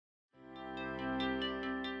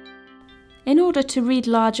In order to read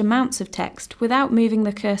large amounts of text without moving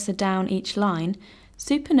the cursor down each line,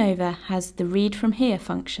 SuperNova has the Read from Here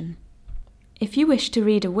function. If you wish to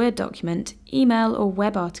read a Word document, email or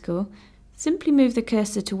web article, simply move the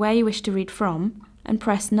cursor to where you wish to read from and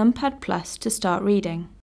press numpad plus to start reading.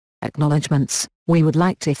 Acknowledgements. We would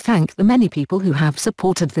like to thank the many people who have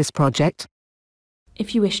supported this project.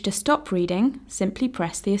 If you wish to stop reading, simply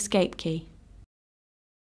press the Escape key.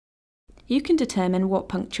 You can determine what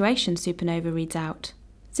punctuation SuperNova reads out.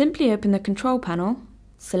 Simply open the control panel,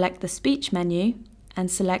 select the Speech menu, and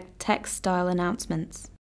select Text Style Announcements.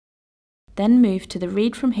 Then move to the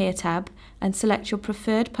Read from Here tab and select your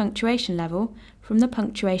preferred punctuation level from the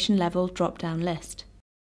Punctuation Level drop-down list.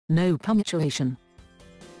 No punctuation.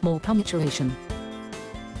 More punctuation.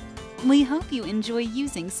 We hope you enjoy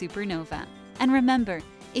using SuperNova. And remember,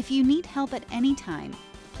 if you need help at any time,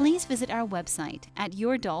 please visit our website at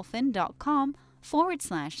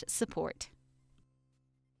yourdolphin.com/support.